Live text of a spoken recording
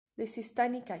This is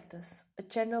Tiny Cactus, a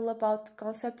channel about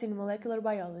concepts in molecular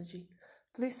biology.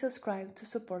 Please subscribe to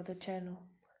support the channel.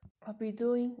 I'll be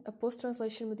doing a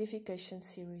post-translation modification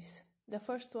series. The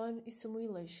first one is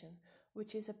Sumoylation,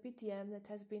 which is a PTM that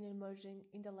has been emerging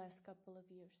in the last couple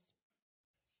of years.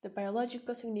 The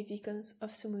biological significance of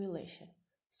Sumoylation.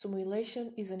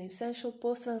 Sumoylation is an essential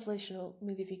post-translational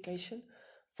modification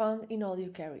found in all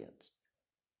eukaryotes.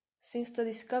 Since the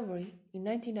discovery in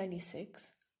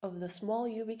 1996 of the small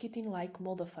ubiquitin-like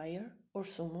modifier, or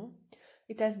SUMO,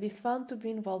 it has been found to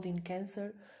be involved in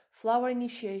cancer, flower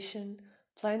initiation,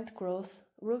 plant growth,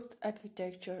 root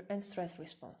architecture, and stress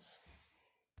response.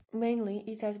 Mainly,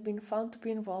 it has been found to be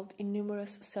involved in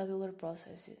numerous cellular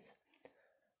processes.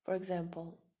 For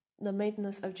example, the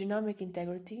maintenance of genomic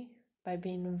integrity by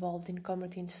being involved in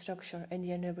chromatin structure and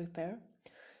DNA repair,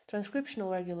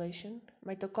 transcriptional regulation,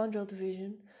 mitochondrial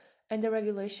division, and the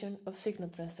regulation of signal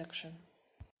transduction.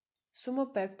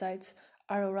 SUMO peptides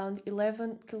are around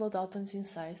 11 kilodaltons in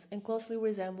size and closely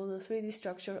resemble the 3D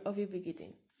structure of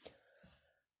ubiquitin.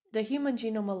 The human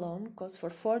genome alone codes for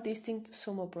 4 distinct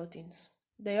SUMO proteins.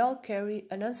 They all carry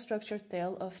an unstructured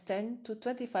tail of 10 to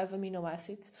 25 amino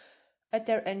acids at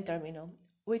their N-terminal,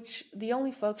 which the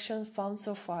only function found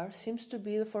so far seems to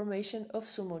be the formation of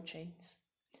SUMO chains.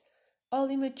 All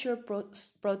immature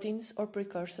proteins or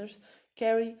precursors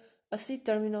carry a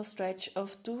C-terminal stretch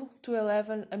of 2 to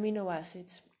 11 amino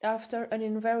acids after an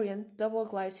invariant double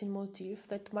glycine motif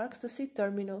that marks the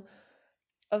C-terminal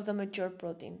of the mature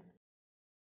protein.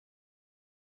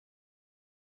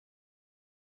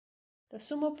 The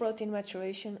SUMO protein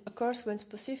maturation occurs when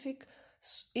specific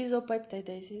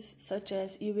isopeptidases, such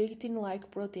as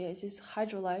ubiquitin-like proteases,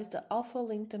 hydrolyze the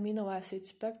alpha-linked amino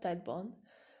acids peptide bond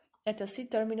at a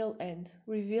C-terminal end,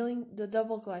 revealing the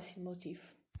double glycine motif.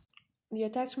 The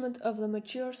attachment of the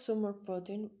mature SUMO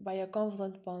protein by a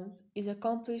covalent bond is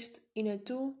accomplished in a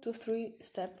 2 to 3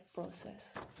 step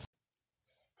process.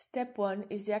 Step 1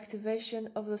 is the activation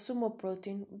of the SUMO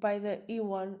protein by the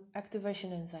E1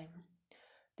 activation enzyme.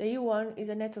 The E1 is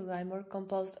a netodimer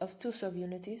composed of 2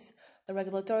 subunities, the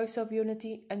regulatory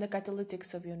subunity and the catalytic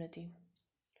subunity.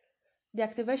 The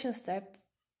activation step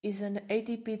is an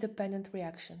ATP-dependent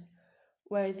reaction,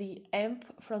 where the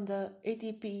AMP from the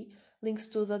ATP links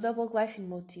to the double glycine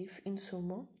motif in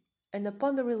SUMO, and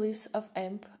upon the release of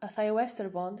AMP, a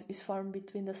thioester bond is formed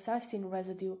between the cysteine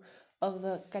residue of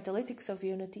the catalytic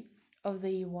subunity of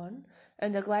the E1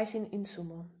 and the glycine in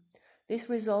SUMO. This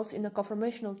results in a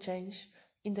conformational change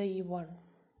in the E1.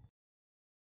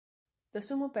 The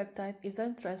SUMO peptide is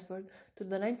then transferred to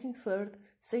the 19-third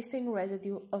cysteine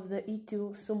residue of the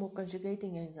E2 SUMO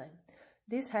conjugating enzyme.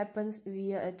 This happens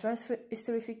via a transfer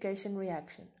esterification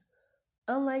reaction.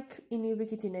 Unlike in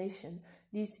ubiquitination,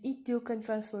 this E2 can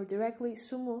transfer directly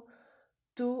SUMO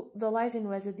to the lysine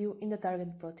residue in the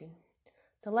target protein.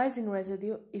 The lysine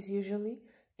residue is usually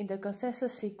in the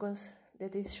consensus sequence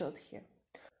that is shown here,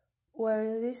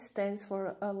 where this stands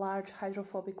for a large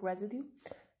hydrophobic residue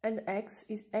and X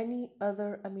is any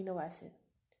other amino acid.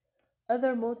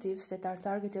 Other motifs that are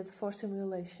targeted for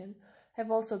Sumoylation have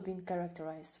also been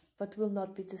characterized, but will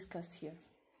not be discussed here.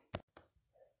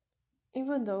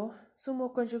 Even though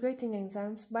SUMO conjugating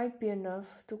enzymes might be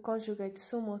enough to conjugate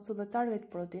SUMO to the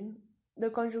target protein, the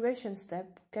conjugation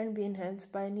step can be enhanced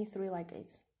by an E3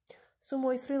 ligase.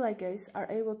 SUMO E3 ligase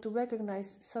are able to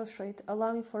recognize substrate,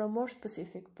 allowing for a more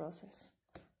specific process.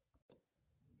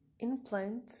 In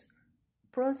plants,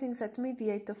 proteins that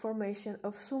mediate the formation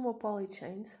of SUMO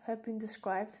polychains have been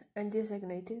described and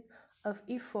designated of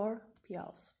E4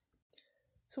 PLs.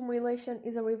 Sumoylation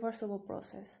is a reversible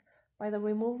process by the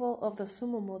removal of the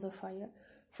SUMO modifier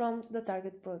from the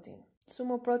target protein.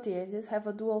 SUMO proteases have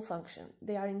a dual function.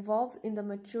 They are involved in the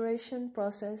maturation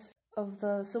process of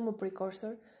the SUMO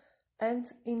precursor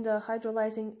and in the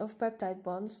hydrolyzing of peptide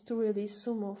bonds to release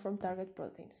SUMO from target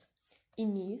proteins.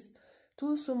 In yeast,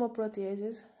 2 SUMO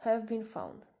proteases have been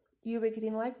found,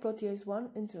 ubiquitin-like protease 1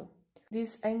 and 2.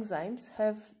 These enzymes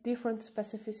have different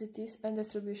specificities and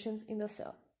distributions in the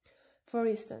cell. For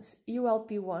instance,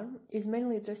 ULP1 is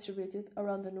mainly distributed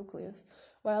around the nucleus,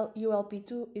 while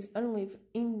ULP2 is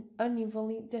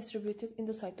unevenly distributed in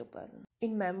the cytoplasm.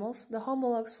 In mammals, the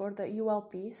homologs for the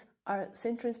ULPs are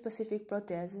centrin-specific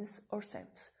proteases, or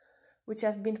CEMPs, which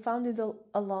have been found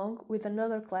along with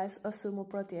another class of SUMO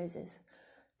proteases.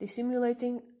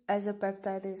 Dissimulating as a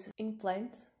peptidase in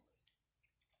plants,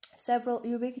 several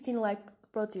ubiquitin-like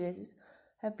proteases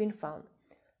have been found,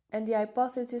 and the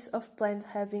hypothesis of plants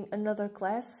having another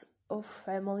class or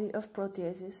family of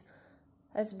proteases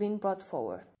has been brought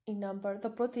forward. In number, the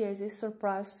proteases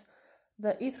surpass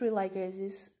the E3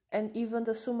 ligases and even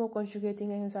the SUMO conjugating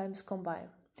enzymes combined,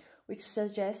 which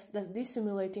suggests that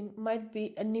dissimulating might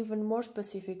be an even more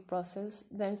specific process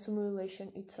than simulation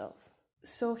itself.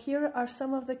 So here are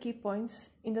some of the key points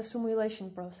in the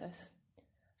simulation process.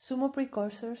 Sumo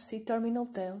precursor C-terminal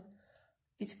tail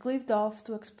is cleaved off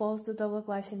to expose the double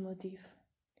glycine motif.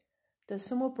 The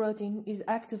sumo protein is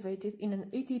activated in an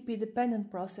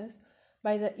ATP-dependent process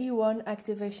by the E1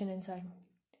 activation enzyme.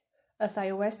 A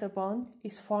thioester bond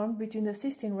is formed between the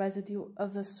cysteine residue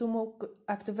of the sumo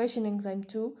activation enzyme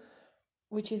 2,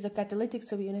 which is the catalytic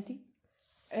subunit,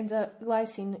 and the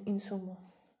glycine in sumo.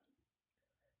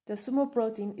 The sumo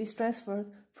protein is transferred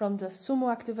from the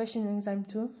sumo activation enzyme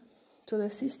 2 to the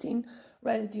cysteine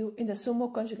residue in the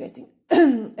sumo conjugating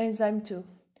enzyme 2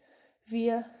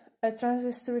 via a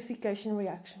transesterification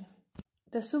reaction.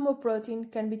 The sumo protein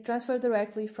can be transferred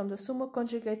directly from the sumo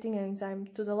conjugating enzyme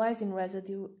to the lysine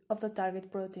residue of the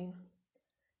target protein.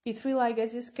 E3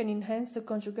 ligases can enhance the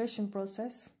conjugation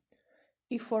process.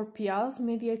 E4-PAs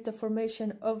mediate the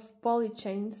formation of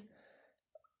polychains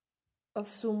of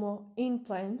sumo in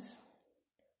plants.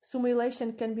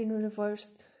 Sumoylation can be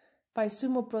reversed by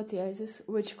sumo proteases,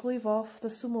 which cleave off the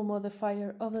sumo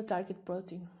modifier of the target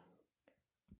protein.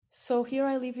 So here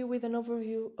I leave you with an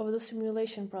overview of the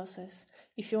simulation process.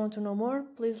 If you want to know more,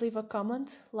 please leave a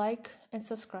comment, like, and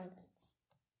subscribe.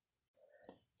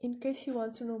 In case you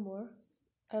want to know more,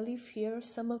 I leave here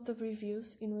some of the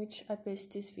reviews in which I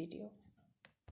based this video.